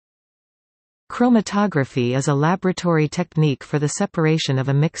Chromatography is a laboratory technique for the separation of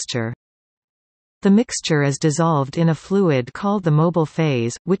a mixture. The mixture is dissolved in a fluid called the mobile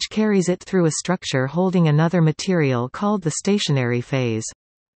phase, which carries it through a structure holding another material called the stationary phase.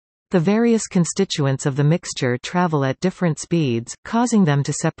 The various constituents of the mixture travel at different speeds, causing them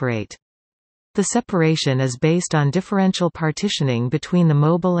to separate. The separation is based on differential partitioning between the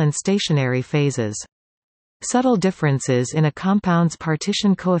mobile and stationary phases. Subtle differences in a compound's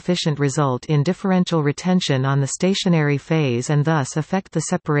partition coefficient result in differential retention on the stationary phase and thus affect the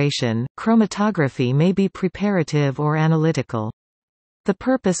separation. Chromatography may be preparative or analytical. The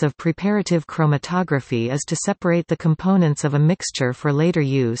purpose of preparative chromatography is to separate the components of a mixture for later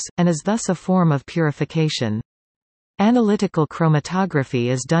use, and is thus a form of purification. Analytical chromatography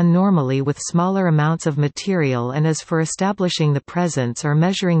is done normally with smaller amounts of material and is for establishing the presence or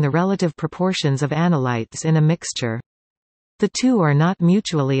measuring the relative proportions of analytes in a mixture. The two are not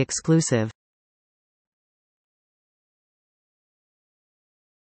mutually exclusive.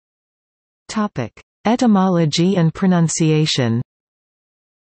 Topic: Etymology and pronunciation.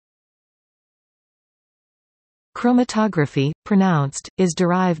 Chromatography, pronounced, is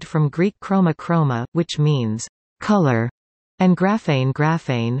derived from Greek chroma, which means color, and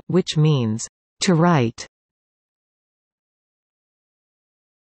graphane, which means to write.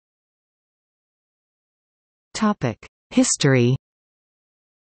 Topic: History.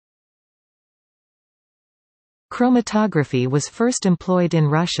 Chromatography was first employed in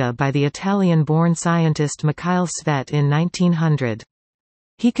Russia by the Italian-born scientist Mikhail Svet in 1900.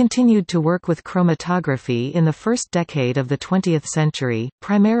 He continued to work with chromatography in the first decade of the 20th century,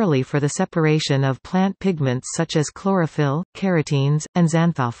 primarily for the separation of plant pigments such as chlorophyll, carotenes, and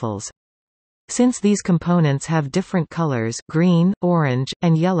xanthophylls. Since these components have different colors, green, orange,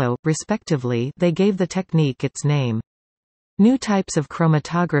 and yellow, respectively, they gave the technique its name. New types of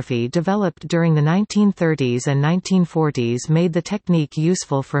chromatography developed during the 1930s and 1940s made the technique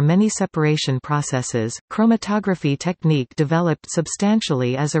useful for many separation processes. Chromatography technique developed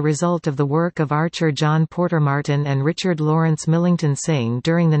substantially as a result of the work of Archer John Porter Martin and Richard Lawrence Millington Synge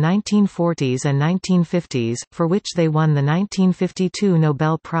during the 1940s and 1950s, for which they won the 1952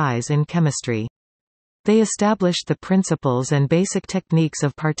 Nobel Prize in Chemistry. They established the principles and basic techniques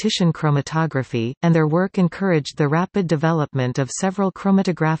of partition chromatography, and their work encouraged the rapid development of several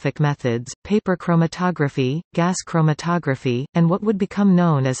chromatographic methods: paper chromatography, gas chromatography, and what would become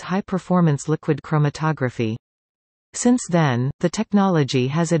known as high-performance liquid chromatography. Since then, the technology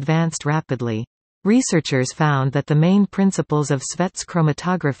has advanced rapidly. Researchers found that the main principles of Svet's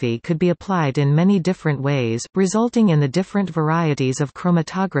chromatography could be applied in many different ways, resulting in the different varieties of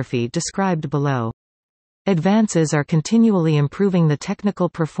chromatography described below. Advances are continually improving the technical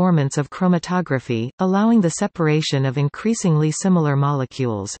performance of chromatography, allowing the separation of increasingly similar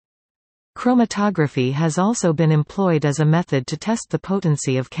molecules. Chromatography has also been employed as a method to test the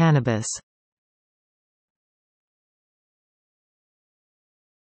potency of cannabis.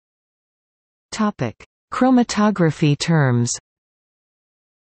 Topic: Chromatography terms.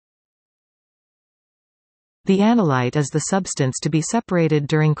 The analyte is the substance to be separated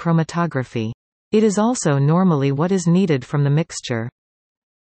during chromatography. It is also normally what is needed from the mixture.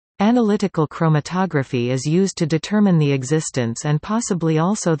 Analytical chromatography is used to determine the existence and possibly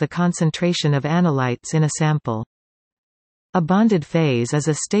also the concentration of analytes in a sample. A bonded phase is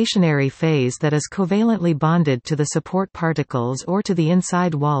a stationary phase that is covalently bonded to the support particles or to the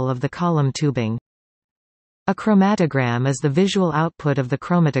inside wall of the column tubing. A chromatogram is the visual output of the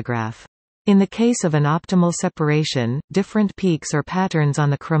chromatograph. In the case of an optimal separation, different peaks or patterns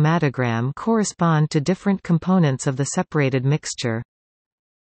on the chromatogram correspond to different components of the separated mixture.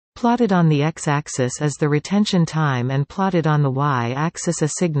 Plotted on the x-axis is the retention time and plotted on the y-axis a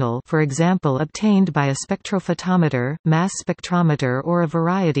signal, for example obtained by a spectrophotometer, mass spectrometer or a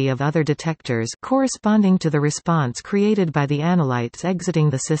variety of other detectors, corresponding to the response created by the analytes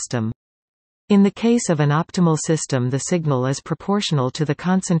exiting the system. In the case of an optimal system, the signal is proportional to the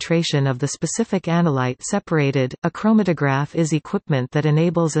concentration of the specific analyte separated. A chromatograph is equipment that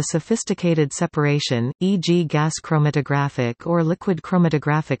enables a sophisticated separation, e.g. gas chromatographic or liquid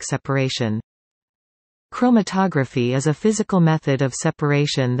chromatographic separation. Chromatography is a physical method of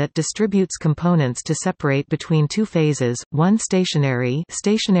separation that distributes components to separate between two phases, one stationary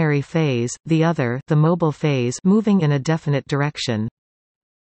phase, the other the mobile phase moving in a definite direction.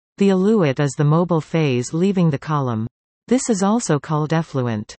 The eluate is the mobile phase leaving the column. This is also called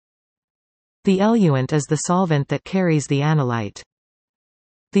effluent. The eluent is the solvent that carries the analyte.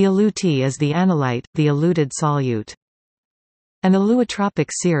 The elutee is the analyte, the eluted solute. An eluotropic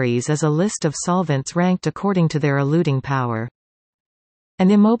series is a list of solvents ranked according to their eluting power. An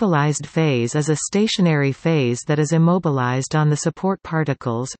immobilized phase is a stationary phase that is immobilized on the support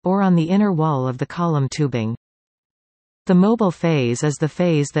particles, or on the inner wall of the column tubing. The mobile phase is the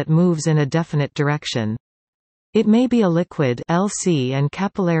phase that moves in a definite direction. It may be a liquid (LC) and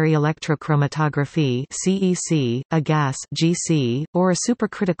capillary electrochromatography (CEC), a gas (GC), or a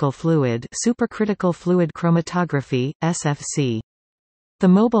supercritical fluid (supercritical fluid chromatography) (SFC). The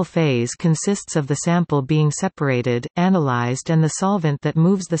mobile phase consists of the sample being separated, analyzed and the solvent that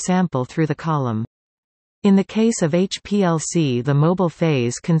moves the sample through the column. In the case of HPLC, the mobile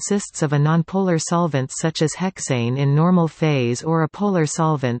phase consists of a nonpolar solvent such as hexane in normal phase or a polar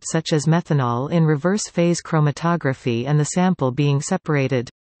solvent such as methanol in reverse phase chromatography and the sample being separated.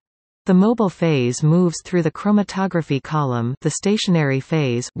 The mobile phase moves through the chromatography column, the stationary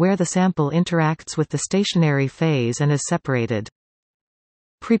phase, where the sample interacts with the stationary phase and is separated.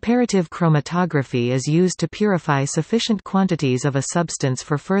 Preparative chromatography is used to purify sufficient quantities of a substance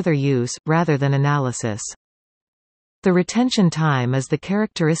for further use, rather than analysis. The retention time is the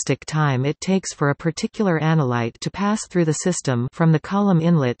characteristic time it takes for a particular analyte to pass through the system from the column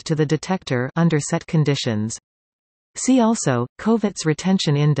inlet to the detector under set conditions. See also, Kovets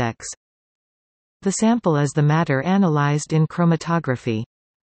retention index. The sample is the matter analyzed in chromatography.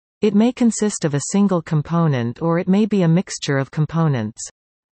 It may consist of a single component or it may be a mixture of components.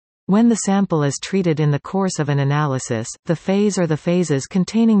 When the sample is treated in the course of an analysis, the phase or the phases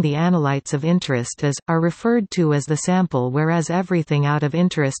containing the analytes of interest are referred to as the sample, whereas everything out of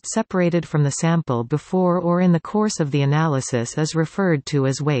interest separated from the sample before or in the course of the analysis is referred to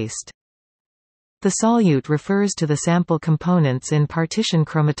as waste. The solute refers to the sample components in partition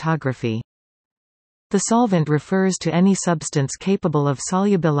chromatography. The solvent refers to any substance capable of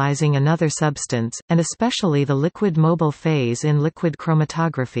solubilizing another substance, and especially the liquid mobile phase in liquid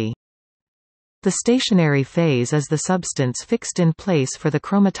chromatography. The stationary phase is the substance fixed in place for the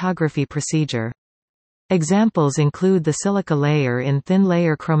chromatography procedure. Examples include the silica layer in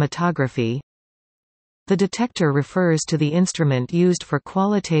thin-layer chromatography. The detector refers to the instrument used for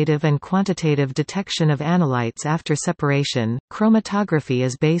qualitative and quantitative detection of analytes after separation. Chromatography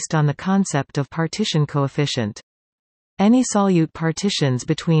is based on the concept of partition coefficient. Any solute partitions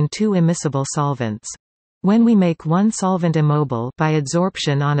between two immiscible solvents. When we make one solvent immobile by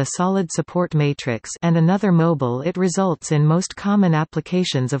adsorption on a solid support matrix and another mobile, it results in most common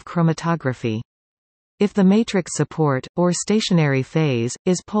applications of chromatography. If the matrix support, or stationary phase,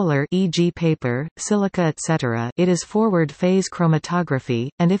 is polar, e.g. paper, silica etc., it is forward phase chromatography,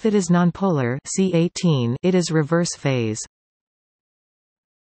 and if it is nonpolar, C18, it is reverse phase.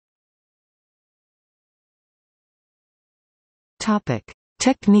 Topic: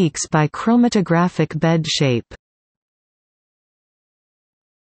 Techniques by chromatographic bed shape.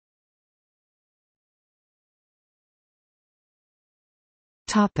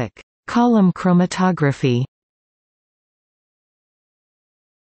 Topic: Column chromatography.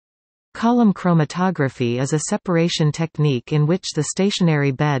 Column chromatography is a separation technique in which the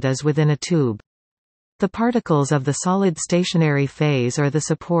stationary bed is within a tube. The particles of the solid stationary phase or the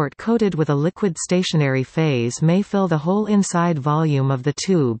support coated with a liquid stationary phase may fill the whole inside volume of the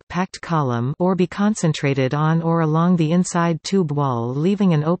tube packed column or be concentrated on or along the inside tube wall,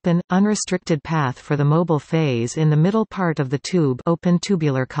 leaving an open, unrestricted path for the mobile phase in the middle part of the tube open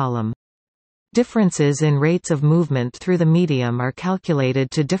tubular column. Differences in rates of movement through the medium are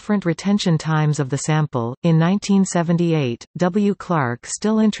calculated to different retention times of the sample. In 1978, W. Clark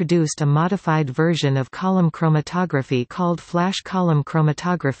still introduced a modified version of column chromatography called flash column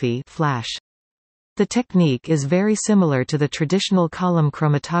chromatography (flash). The technique is very similar to the traditional column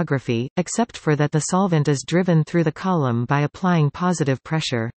chromatography, except for that the solvent is driven through the column by applying positive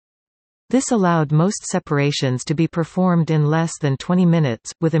pressure. This allowed most separations to be performed in less than 20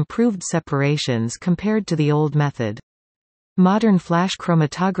 minutes, with improved separations compared to the old method. Modern flash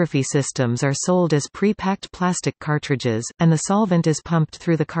chromatography systems are sold as pre-packed plastic cartridges, and the solvent is pumped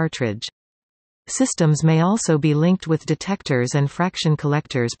through the cartridge. Systems may also be linked with detectors and fraction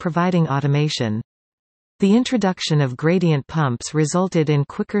collectors providing automation. The introduction of gradient pumps resulted in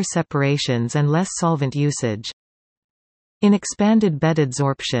quicker separations and less solvent usage. In expanded bed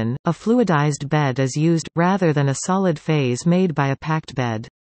adsorption, a fluidized bed is used, rather than a solid phase made by a packed bed.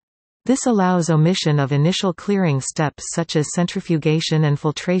 This allows omission of initial clearing steps such as centrifugation and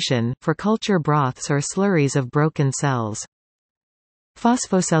filtration, for culture broths or slurries of broken cells.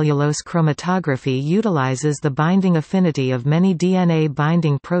 Phosphocellulose chromatography utilizes the binding affinity of many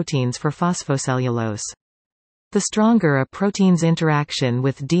DNA-binding proteins for phosphocellulose. The stronger a protein's interaction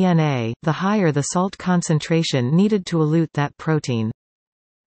with DNA, the higher the salt concentration needed to elute that protein.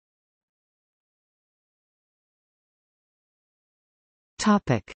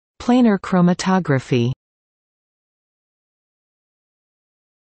 Planar chromatography.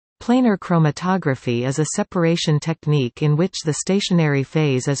 Planar chromatography is a separation technique in which the stationary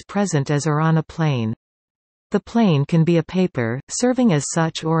phase is present as or on a plane. The plane can be a paper, serving as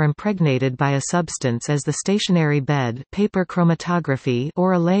such or impregnated by a substance as the stationary bed, paper chromatography,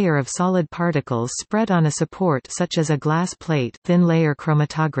 or a layer of solid particles spread on a support such as a glass plate, thin layer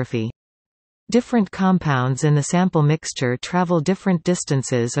chromatography. Different compounds in the sample mixture travel different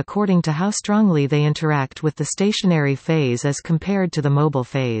distances according to how strongly they interact with the stationary phase as compared to the mobile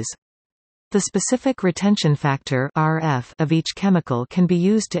phase. The specific retention factor (RF) of each chemical can be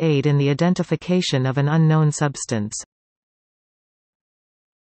used to aid in the identification of an unknown substance.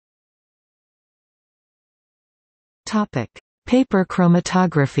 Topic: Paper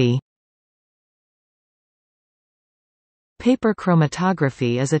chromatography. Paper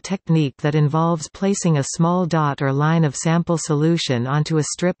chromatography is a technique that involves placing a small dot or line of sample solution onto a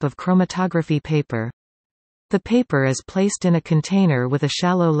strip of chromatography paper. The paper is placed in a container with a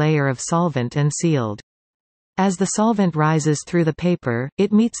shallow layer of solvent and sealed. As the solvent rises through the paper,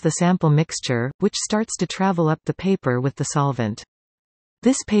 it meets the sample mixture, which starts to travel up the paper with the solvent.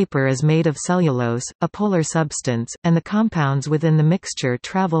 This paper is made of cellulose, a polar substance, and the compounds within the mixture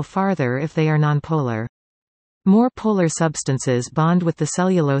travel farther if they are nonpolar. More polar substances bond with the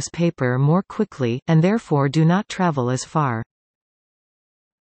cellulose paper more quickly, and therefore do not travel as far.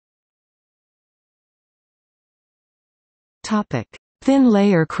 Thin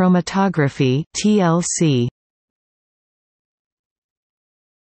layer chromatography (TLC).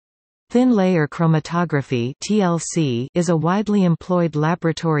 Thin layer chromatography (TLC) is a widely employed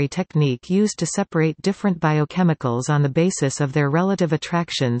laboratory technique used to separate different biochemicals on the basis of their relative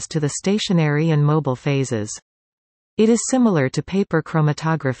attractions to the stationary and mobile phases. It is similar to paper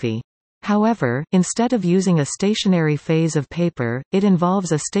chromatography. However, instead of using a stationary phase of paper, it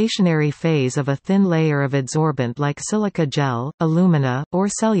involves a stationary phase of a thin layer of adsorbent like silica gel, alumina, or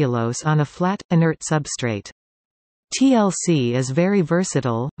cellulose on a flat, inert substrate. TLC is very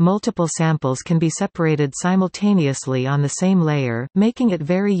versatile. Multiple samples can be separated simultaneously on the same layer, making it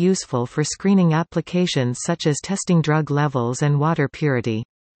very useful for screening applications such as testing drug levels and water purity.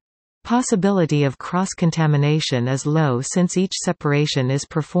 Possibility of cross-contamination is low since each separation is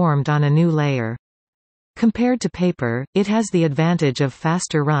performed on a new layer. Compared to paper, it has the advantage of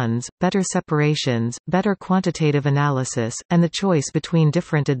faster runs, better separations, better quantitative analysis, and the choice between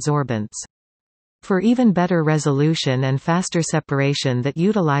different adsorbents. For even better resolution and faster separation that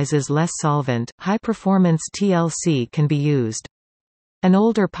utilizes less solvent, high-performance TLC can be used. An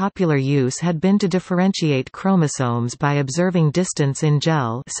older popular use had been to differentiate chromosomes by observing distance in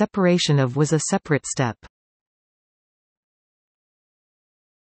gel. Separation of was a separate step.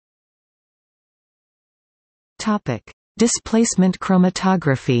 Topic: Displacement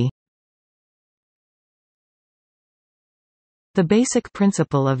chromatography. The basic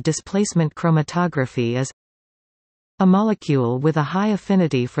principle of displacement chromatography is a molecule with a high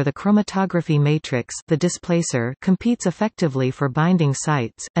affinity for the chromatography matrix, the displacer, competes effectively for binding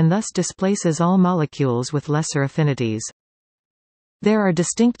sites, and thus displaces all molecules with lesser affinities. There are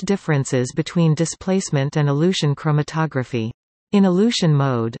distinct differences between displacement and elution chromatography. In elution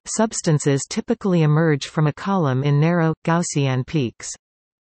mode, substances typically emerge from a column in narrow, Gaussian peaks.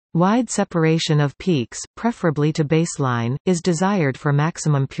 Wide separation of peaks, preferably to baseline, is desired for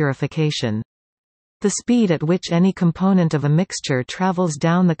maximum purification. The speed at which any component of a mixture travels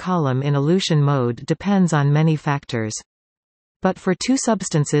down the column in elution mode depends on many factors. But for two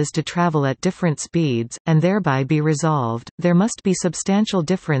substances to travel at different speeds, and thereby be resolved, there must be substantial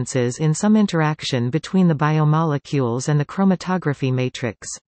differences in some interaction between the biomolecules and the chromatography matrix.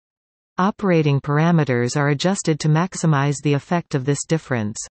 Operating parameters are adjusted to maximize the effect of this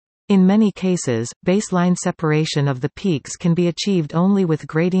difference. In many cases, baseline separation of the peaks can be achieved only with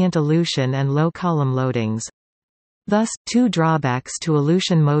gradient elution and low column loadings. Thus, two drawbacks to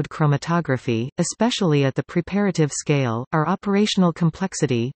elution mode chromatography, especially at the preparative scale, are operational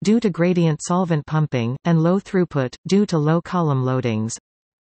complexity, due to gradient solvent pumping, and low throughput, due to low column loadings.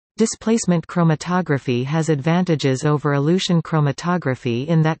 Displacement chromatography has advantages over elution chromatography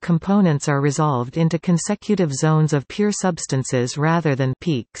in that components are resolved into consecutive zones of pure substances rather than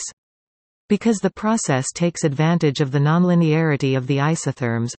peaks. Because the process takes advantage of the nonlinearity of the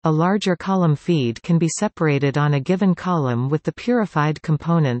isotherms, a larger column feed can be separated on a given column with the purified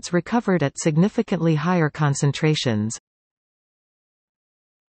components recovered at significantly higher concentrations.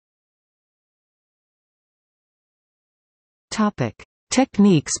 Topic: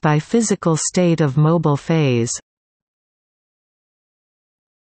 Techniques by physical state of mobile phase.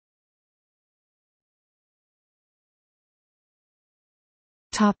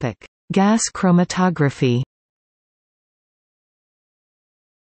 Topic: Gas chromatography.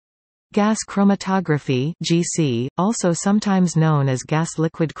 Gas chromatography (GC), also sometimes known as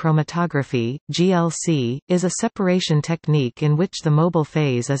gas-liquid chromatography (GLC), is a separation technique in which the mobile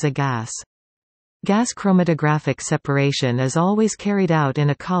phase is a gas. Gas chromatographic separation is always carried out in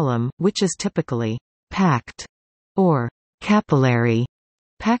a column, which is typically packed or capillary.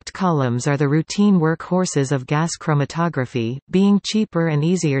 Packed columns are the routine workhorses of gas chromatography, being cheaper and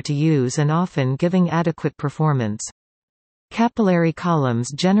easier to use and often giving adequate performance. Capillary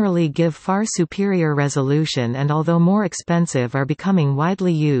columns generally give far superior resolution and, although more expensive, are becoming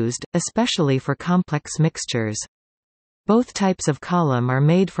widely used, especially for complex mixtures. Both types of column are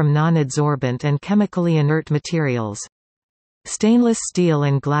made from non-adsorbent and chemically inert materials. Stainless steel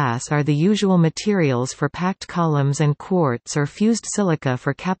and glass are the usual materials for packed columns and quartz or fused silica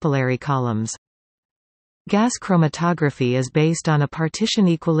for capillary columns. Gas chromatography is based on a partition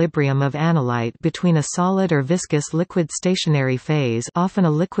equilibrium of analyte between a solid or viscous liquid stationary phase, often a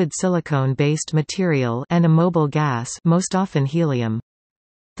liquid silicone-based material, and a mobile gas, most often helium.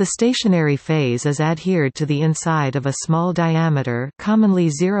 The stationary phase is adhered to the inside of a small diameter, commonly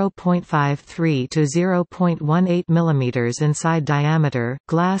 0.53 to 0.18 mm inside diameter,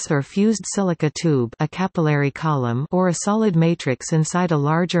 glass or fused silica tube, a capillary column, or a solid matrix inside a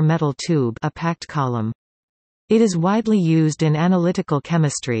larger metal tube, a packed column. It is widely used in analytical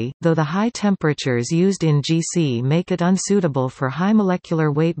chemistry, though the high temperatures used in GC make it unsuitable for high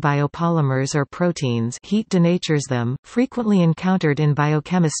molecular weight biopolymers or proteins. Heat denatures them. Frequently encountered in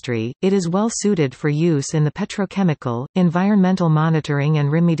biochemistry, it is well suited for use in the petrochemical, environmental monitoring and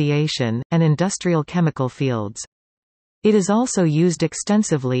remediation, and industrial chemical fields. It is also used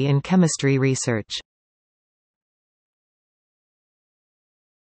extensively in chemistry research.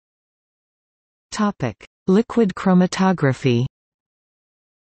 Topic: Liquid chromatography.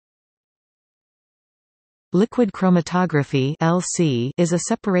 Liquid chromatography (LC) is a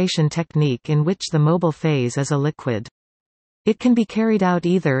separation technique in which the mobile phase is a liquid. It can be carried out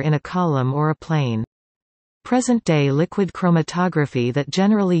either in a column or a plane. Present-day liquid chromatography that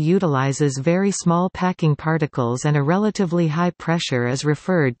generally utilizes very small packing particles and a relatively high pressure is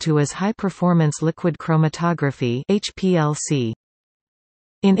referred to as high-performance liquid chromatography (HPLC).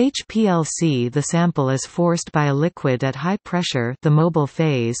 In HPLC, the sample is forced by a liquid at high pressure, the mobile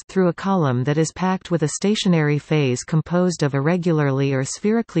phase, through a column that is packed with a stationary phase composed of irregularly or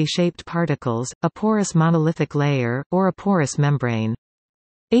spherically shaped particles, a porous monolithic layer, or a porous membrane.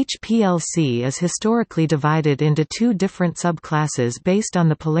 HPLC is historically divided into two different subclasses based on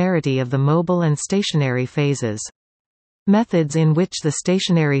the polarity of the mobile and stationary phases. Methods in which the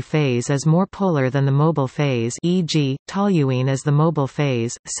stationary phase is more polar than the mobile phase, e.g., toluene as the mobile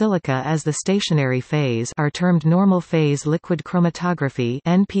phase, silica as the stationary phase, are termed normal phase liquid chromatography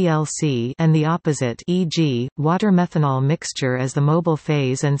 (NPLC), and the opposite, e.g., water-methanol mixture as the mobile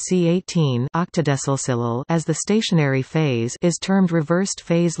phase and C18 octadecylsilyl as the stationary phase, is termed reversed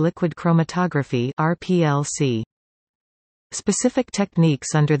phase liquid chromatography (RPLC). Specific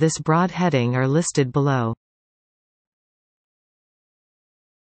techniques under this broad heading are listed below.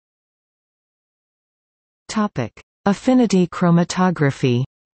 Affinity chromatography.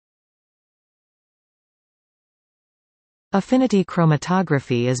 Affinity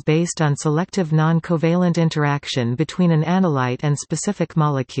chromatography is based on selective non-covalent interaction between an analyte and specific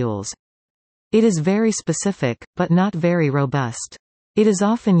molecules. It is very specific, but not very robust. It is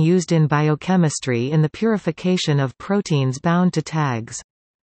often used in biochemistry in the purification of proteins bound to tags.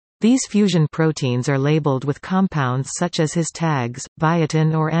 These fusion proteins are labeled with compounds such as His tags,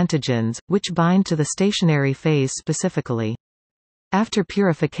 biotin or antigens, which bind to the stationary phase specifically. After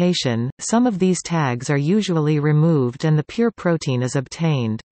purification, some of these tags are usually removed and the pure protein is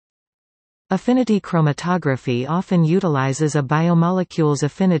obtained. Affinity chromatography often utilizes a biomolecule's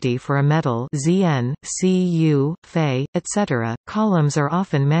affinity for a metal Zn, Cu, Fe, etc. Columns are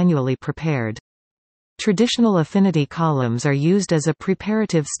often manually prepared. Traditional affinity columns are used as a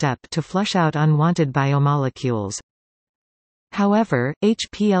preparative step to flush out unwanted biomolecules. However,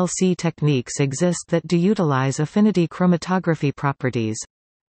 HPLC techniques exist that do utilize affinity chromatography properties.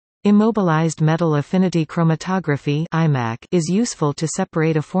 Immobilized metal affinity chromatography (IMAC) is useful to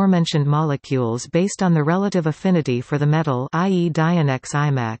separate aforementioned molecules based on the relative affinity for the metal, i.e. Dionex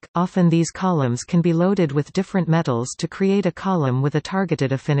IMAC. Often these columns can be loaded with different metals to create a column with a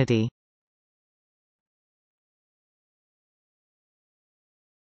targeted affinity.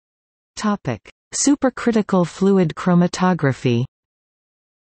 Supercritical fluid chromatography.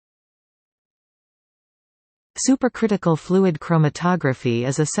 Supercritical fluid chromatography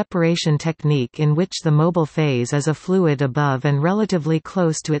is a separation technique in which the mobile phase is a fluid above and relatively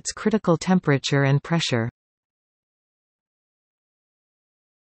close to its critical temperature and pressure.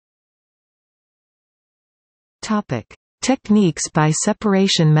 Topic: Techniques by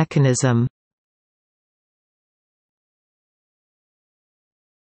separation mechanism.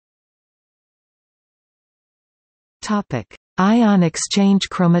 Topic: Ion exchange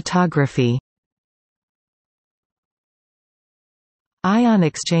chromatography. Ion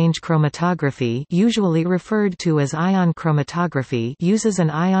exchange chromatography, usually referred to as ion chromatography, uses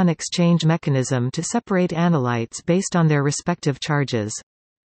an ion exchange mechanism to separate analytes based on their respective charges.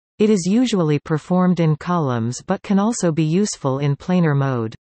 It is usually performed in columns but can also be useful in planar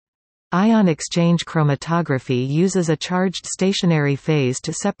mode. Ion exchange chromatography uses a charged stationary phase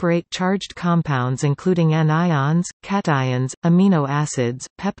to separate charged compounds including anions, cations, amino acids,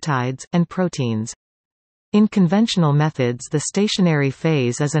 peptides, and proteins. In conventional methods, the stationary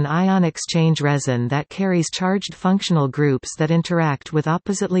phase is an ion exchange resin that carries charged functional groups that interact with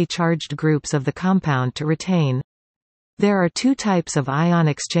oppositely charged groups of the compound to retain. There are two types of ion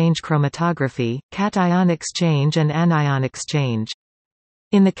exchange chromatography: cation exchange and anion exchange.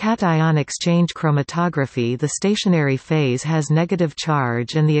 In the cation exchange chromatography, the stationary phase has negative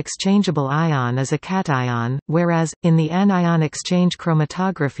charge and the exchangeable ion is a cation, whereas, in the anion exchange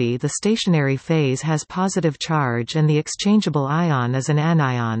chromatography, the stationary phase has positive charge and the exchangeable ion is an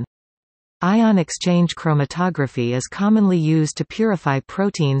anion. Ion exchange chromatography is commonly used to purify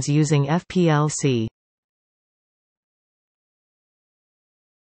proteins using FPLC.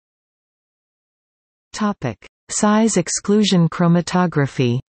 Size-exclusion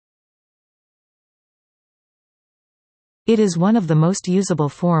chromatography. It is one of the most usable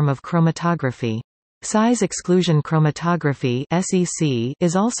form of chromatography. Size-exclusion chromatography (SEC)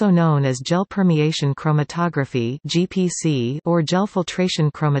 is also known as gel permeation chromatography (GPC) or gel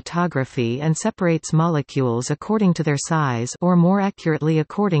filtration chromatography and separates molecules according to their size, or more accurately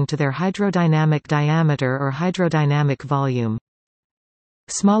according to their hydrodynamic diameter or hydrodynamic volume.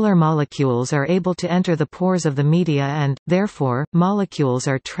 Smaller molecules are able to enter the pores of the media and, therefore, molecules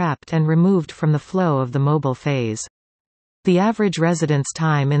are trapped and removed from the flow of the mobile phase. The average residence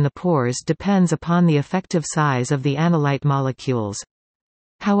time in the pores depends upon the effective size of the analyte molecules.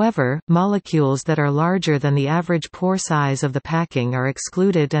 However, molecules that are larger than the average pore size of the packing are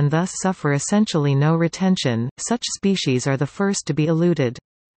excluded and thus suffer essentially no retention. Such species are the first to be eluted.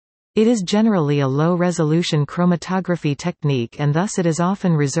 It is generally a low-resolution chromatography technique and thus it is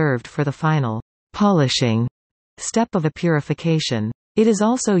often reserved for the final polishing step of a purification. It is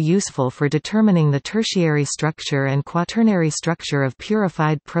also useful for determining the tertiary structure and quaternary structure of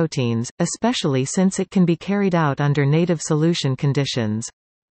purified proteins, especially since it can be carried out under native solution conditions.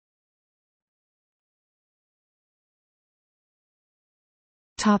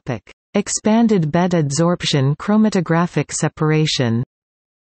 Expanded bed adsorption chromatographic separation.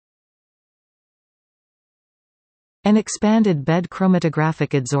 An expanded bed chromatographic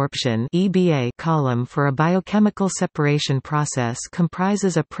adsorption (EBA) column for a biochemical separation process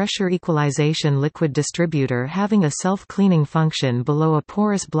comprises a pressure equalization liquid distributor having a self-cleaning function below a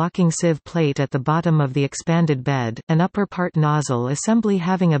porous blocking sieve plate at the bottom of the expanded bed, an upper part nozzle assembly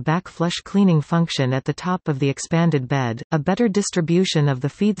having a back flush cleaning function at the top of the expanded bed, a better distribution of the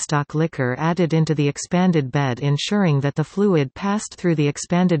feedstock liquor added into the expanded bed ensuring that the fluid passed through the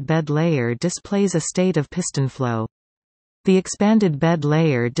expanded bed layer displays a state of piston flow. The expanded bed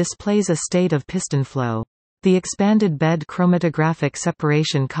layer displays a state of piston flow. The expanded bed chromatographic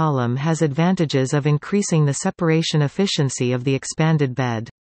separation column has advantages of increasing the separation efficiency of the expanded bed.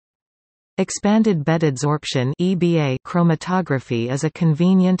 Expanded bed adsorption (EBA) chromatography is a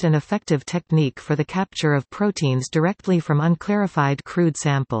convenient and effective technique for the capture of proteins directly from unclarified crude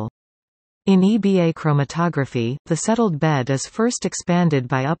sample. In EBA chromatography, the settled bed is first expanded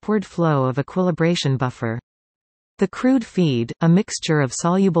by upward flow of equilibration buffer. The crude feed, a mixture of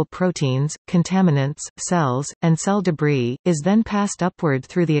soluble proteins, contaminants, cells, and cell debris, is then passed upward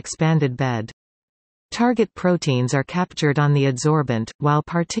through the expanded bed. Target proteins are captured on the adsorbent, while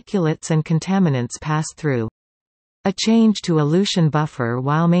particulates and contaminants pass through. A change to elution buffer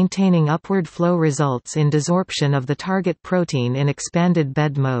while maintaining upward flow results in desorption of the target protein in expanded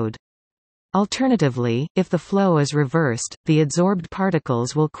bed mode. Alternatively, if the flow is reversed, the adsorbed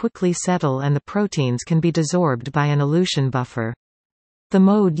particles will quickly settle and the proteins can be desorbed by an elution buffer. The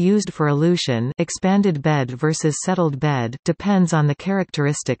mode used for elution, expanded bed versus settled bed, depends on the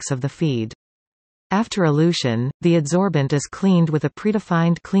characteristics of the feed. After elution, the adsorbent is cleaned with a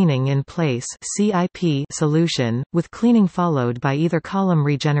predefined cleaning in place (CIP) solution, with cleaning followed by either column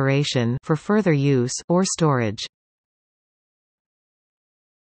regeneration for further use or storage.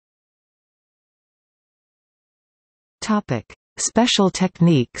 Topic: Special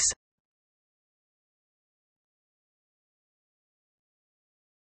techniques.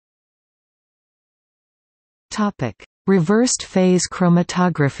 Topic: Reversed phase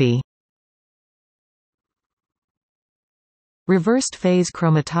chromatography. Reversed phase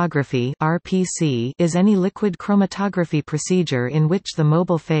chromatography (RPC) is any liquid chromatography procedure in which the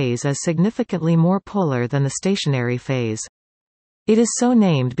mobile phase is significantly more polar than the stationary phase. It is so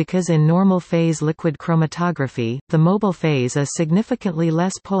named because in normal phase liquid chromatography, the mobile phase is significantly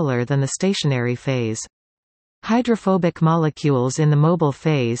less polar than the stationary phase. Hydrophobic molecules in the mobile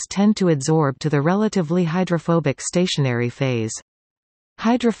phase tend to adsorb to the relatively hydrophobic stationary phase.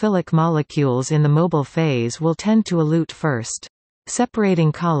 Hydrophilic molecules in the mobile phase will tend to elute first.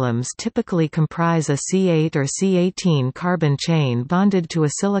 Separating columns typically comprise a C8 or C18 carbon chain bonded to a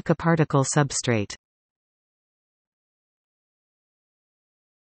silica particle substrate.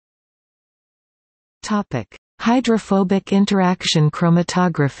 Topic: Hydrophobic interaction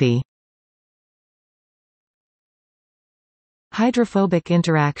chromatography. Hydrophobic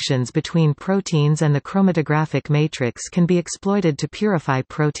interactions between proteins and the chromatographic matrix can be exploited to purify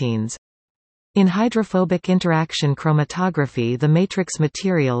proteins. In hydrophobic interaction chromatography, the matrix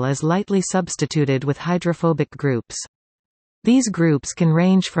material is lightly substituted with hydrophobic groups. These groups can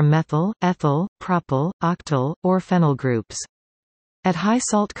range from methyl, ethyl, propyl, octyl, or phenyl groups. At high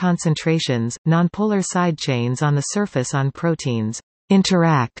salt concentrations, nonpolar side chains on the surface on proteins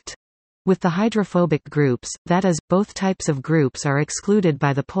interact with the hydrophobic groups, that is, both types of groups are excluded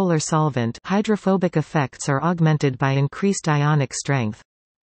by the polar solvent. Hydrophobic effects are augmented by increased ionic strength.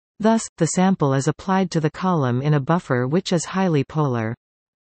 Thus, the sample is applied to the column in a buffer which is highly polar.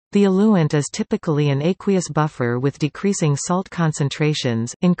 The eluent is typically an aqueous buffer with decreasing salt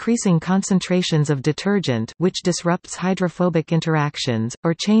concentrations, increasing concentrations of detergent which disrupts hydrophobic interactions,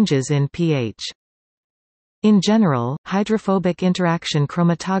 or changes in pH. In general, hydrophobic interaction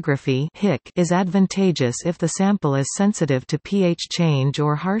chromatography is advantageous if the sample is sensitive to pH change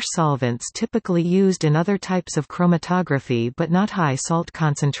or harsh solvents typically used in other types of chromatography but not high salt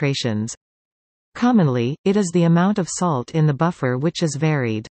concentrations. Commonly, it is the amount of salt in the buffer which is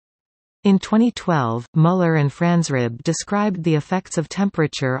varied. In 2012, Muller and Franzreb described the effects of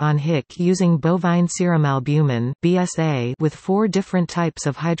temperature on HIC using bovine serum albumin (BSA) with 4 different types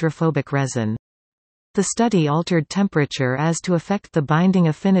of hydrophobic resin. The study altered temperature as to affect the binding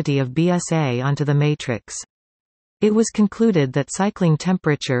affinity of BSA onto the matrix. It was concluded that cycling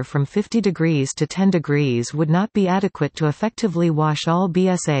temperature from 50 degrees to 10 degrees would not be adequate to effectively wash all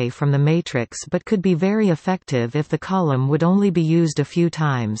BSA from the matrix but could be very effective if the column would only be used a few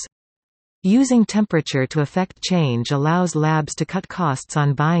times. Using temperature to affect change allows labs to cut costs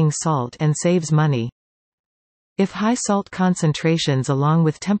on buying salt and saves money. If high salt concentrations along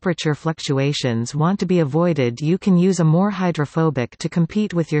with temperature fluctuations want to be avoided, you can use a more hydrophobic to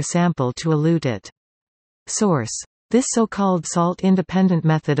compete with your sample to elute it. Source: This so-called salt-independent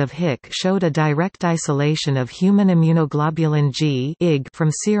method of HIC showed a direct isolation of human immunoglobulin G (IgG)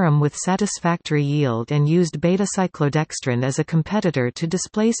 from serum with satisfactory yield and used beta-cyclodextrin as a competitor to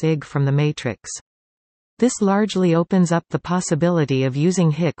displace IgG from the matrix. This largely opens up the possibility of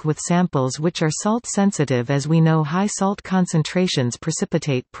using HIC with samples which are salt-sensitive, as we know high salt concentrations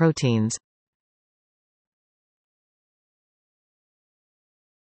precipitate proteins.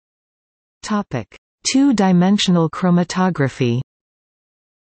 Topic: Two-dimensional chromatography.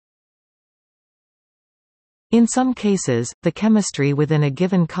 In some cases, the chemistry within a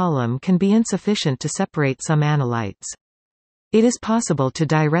given column can be insufficient to separate some analytes. It is possible to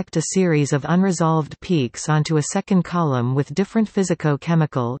direct a series of unresolved peaks onto a second column with different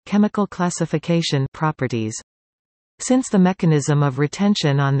physico-chemical chemical classification properties. Since the mechanism of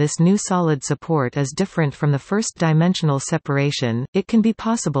retention on this new solid support is different from the first-dimensional separation, it can be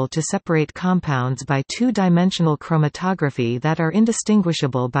possible to separate compounds by two-dimensional chromatography that are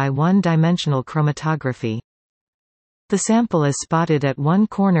indistinguishable by one-dimensional chromatography. The sample is spotted at one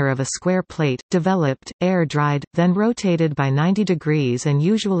corner of a square plate, developed, air-dried, then rotated by 90 degrees and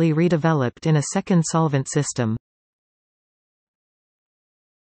usually redeveloped in a second solvent system.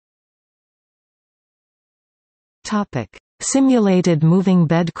 Simulated moving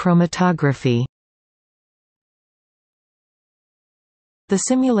bed chromatography. The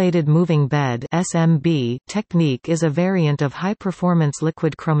simulated moving bed (SMB) technique is a variant of high-performance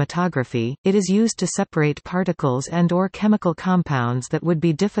liquid chromatography. It is used to separate particles and/or chemical compounds that would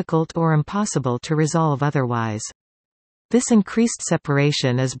be difficult or impossible to resolve otherwise. This increased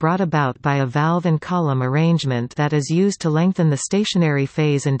separation is brought about by a valve and column arrangement that is used to lengthen the stationary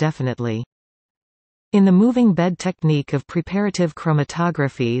phase indefinitely. In the moving bed technique of preparative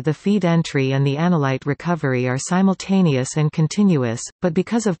chromatography, the feed entry and the analyte recovery are simultaneous and continuous, but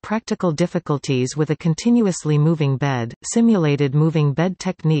because of practical difficulties with a continuously moving bed, simulated moving bed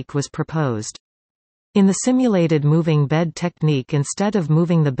technique was proposed. In the simulated moving bed technique, instead of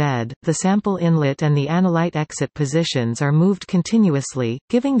moving the bed, the sample inlet and the analyte exit positions are moved continuously,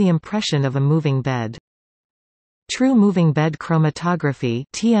 giving the impression of a moving bed. True moving bed chromatography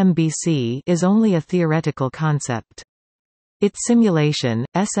 (TMBC) is only a theoretical concept. Its simulation,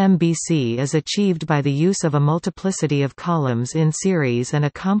 SMBC, is achieved by the use of a multiplicity of columns in series and a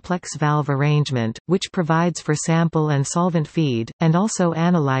complex valve arrangement, which provides for sample and solvent feed, and also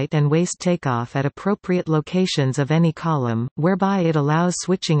analyte and waste takeoff at appropriate locations of any column, whereby it allows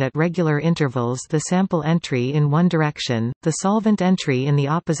switching at regular intervals the sample entry in one direction, the solvent entry in the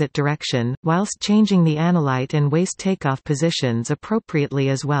opposite direction, whilst changing the analyte and waste takeoff positions appropriately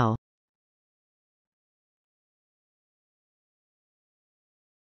as well.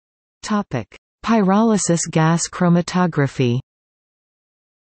 Pyrolysis gas chromatography.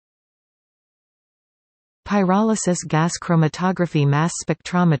 Pyrolysis gas chromatography mass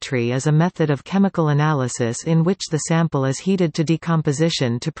spectrometry is a method of chemical analysis in which the sample is heated to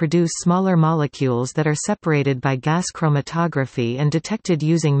decomposition to produce smaller molecules that are separated by gas chromatography and detected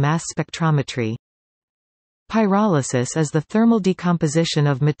using mass spectrometry. Pyrolysis is the thermal decomposition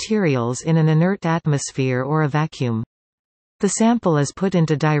of materials in an inert atmosphere or a vacuum. The sample is put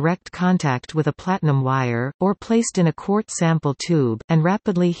into direct contact with a platinum wire, or placed in a quartz sample tube, and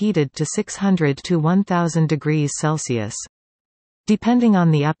rapidly heated to 600 to 1000 degrees Celsius. Depending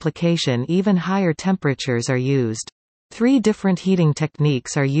on the application, even higher temperatures are used. 3 different heating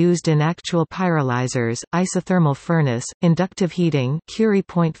techniques are used in actual pyrolyzers: isothermal furnace, inductive heating, Curie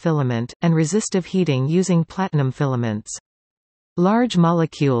point filament, and resistive heating using platinum filaments. Large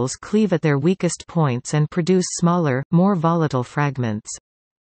molecules cleave at their weakest points and produce smaller, more volatile fragments.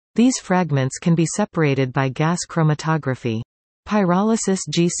 These fragments can be separated by gas chromatography. Pyrolysis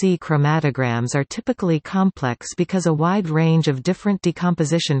GC chromatograms are typically complex because a wide range of different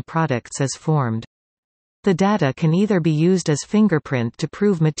decomposition products is formed. The data can either be used as fingerprint to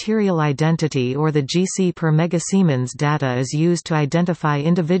prove material identity, or the GC per megasiemens data is used to identify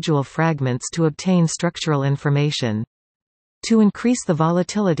individual fragments to obtain structural information. To increase the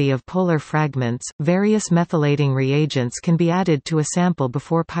volatility of polar fragments, various methylating reagents can be added to a sample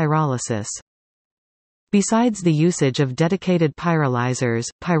before pyrolysis. Besides the usage of dedicated pyrolyzers,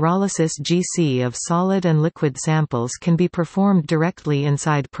 pyrolysis GC of solid and liquid samples can be performed directly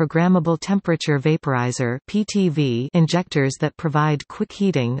inside programmable temperature vaporizer (PTV) injectors that provide quick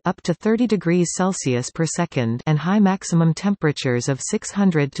heating up to 30 degrees Celsius per second and high maximum temperatures of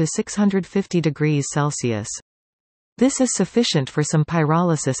 600 to 650 degrees Celsius. This is sufficient for some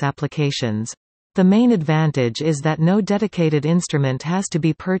pyrolysis applications. The main advantage is that no dedicated instrument has to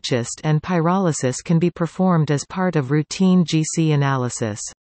be purchased and pyrolysis can be performed as part of routine GC analysis.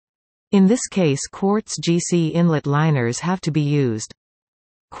 In this case, quartz GC inlet liners have to be used.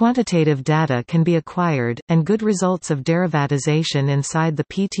 Quantitative data can be acquired, and good results of derivatization inside the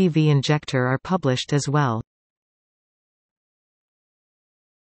PTV injector are published as well.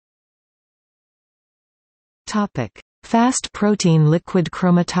 Fast protein liquid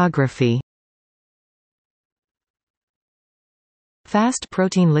chromatography. Fast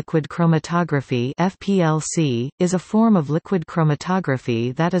protein liquid chromatography (FPLC) is a form of liquid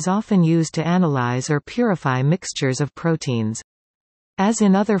chromatography that is often used to analyze or purify mixtures of proteins. As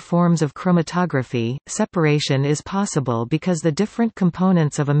in other forms of chromatography, separation is possible because the different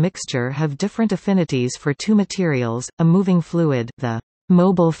components of a mixture have different affinities for two materials: a moving fluid, the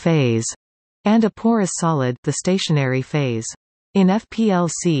mobile phase, and a porous solid, the stationary phase. In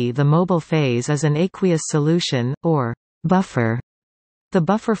FPLC, the mobile phase is an aqueous solution, or buffer. The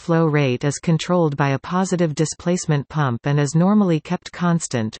buffer flow rate is controlled by a positive displacement pump and is normally kept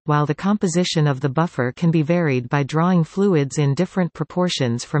constant, while the composition of the buffer can be varied by drawing fluids in different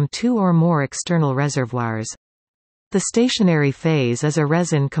proportions from 2 or more external reservoirs. The stationary phase is a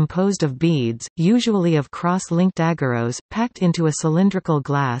resin composed of beads, usually of cross-linked agarose, packed into a cylindrical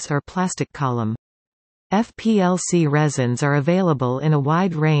glass or plastic column. FPLC resins are available in a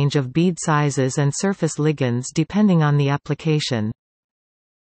wide range of bead sizes and surface ligands depending on the application.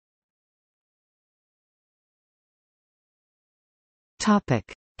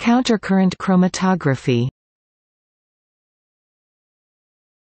 Countercurrent chromatography.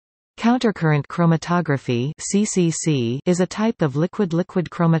 Countercurrent chromatography (CCC) is a type of liquid-liquid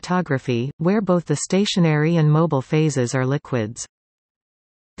chromatography, where both the stationary and mobile phases are liquids.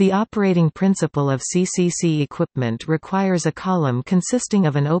 The operating principle of CCC equipment requires a column consisting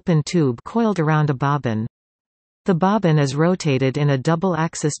of an open tube coiled around a bobbin. The bobbin is rotated in a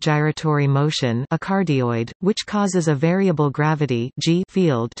double-axis gyratory motion, a cardioid, which causes a variable gravity G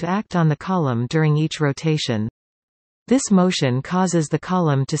field to act on the column during each rotation. This motion causes the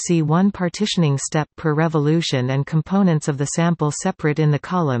column to see one partitioning step per revolution and components of the sample separate in the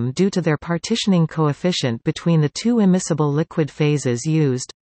column due to their partitioning coefficient between the two immiscible liquid phases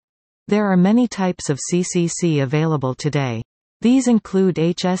used. There are many types of CCC available today. These include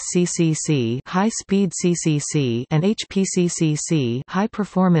HSCCC, high-speed CCC, and HPCCC,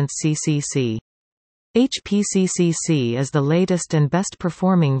 high-performance CCC. HPCCC is the latest and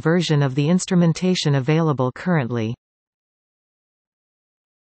best-performing version of the instrumentation available currently.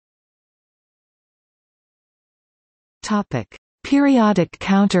 Topic: Periodic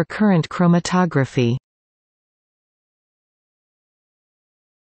counter-current chromatography.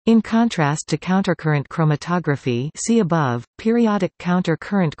 In contrast to countercurrent chromatography, see above, periodic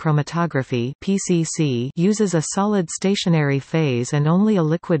counter-current chromatography (PCC) uses a solid stationary phase and only a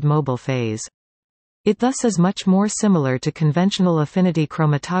liquid mobile phase. It thus is much more similar to conventional affinity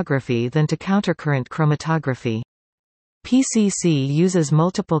chromatography than to countercurrent chromatography. PCC uses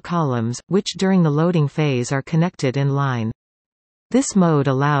multiple columns, which during the loading phase are connected in line. This mode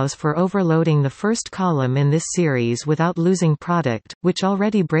allows for overloading the first column in this series without losing product, which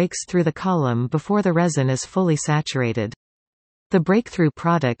already breaks through the column before the resin is fully saturated. The breakthrough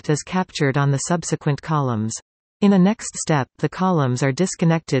product is captured on the subsequent columns. In a next step, the columns are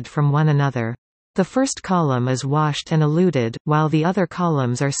disconnected from one another. The first column is washed and eluted, while the other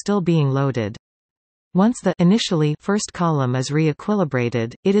columns are still being loaded. Once the initially first column is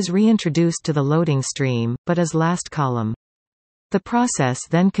re-equilibrated, it is reintroduced to the loading stream, but as last column. The process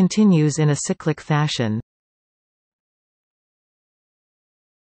then continues in a cyclic fashion.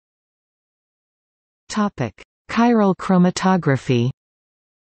 Chiral chromatography.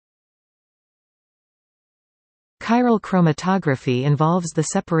 Chiral chromatography involves the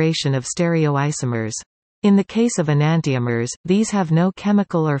separation of stereoisomers. In the case of enantiomers, these have no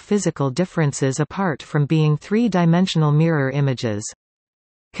chemical or physical differences apart from being three-dimensional mirror images.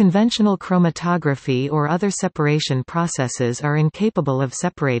 Conventional chromatography or other separation processes are incapable of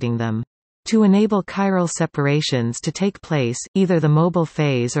separating them. To enable chiral separations to take place, either the mobile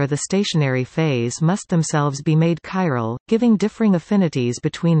phase or the stationary phase must themselves be made chiral, giving differing affinities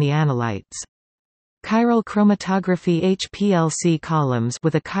between the analytes. Chiral chromatography HPLC columns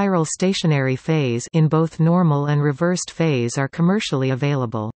with a chiral stationary phase in both normal and reversed phase are commercially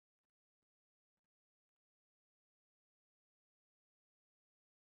available.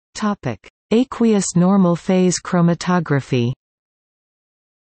 Aqueous normal phase chromatography.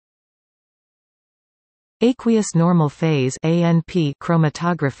 Aqueous normal phase (ANP)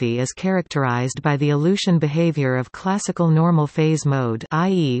 chromatography is characterized by the elution behavior of classical normal phase mode,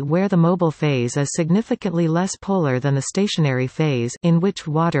 i.e., where the mobile phase is significantly less polar than the stationary phase, in which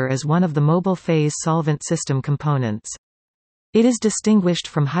water is one of the mobile phase solvent system components. It is distinguished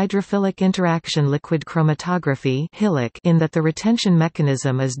from hydrophilic interaction liquid chromatography in that the retention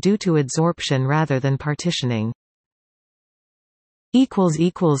mechanism is due to adsorption rather than partitioning.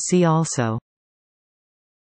 See also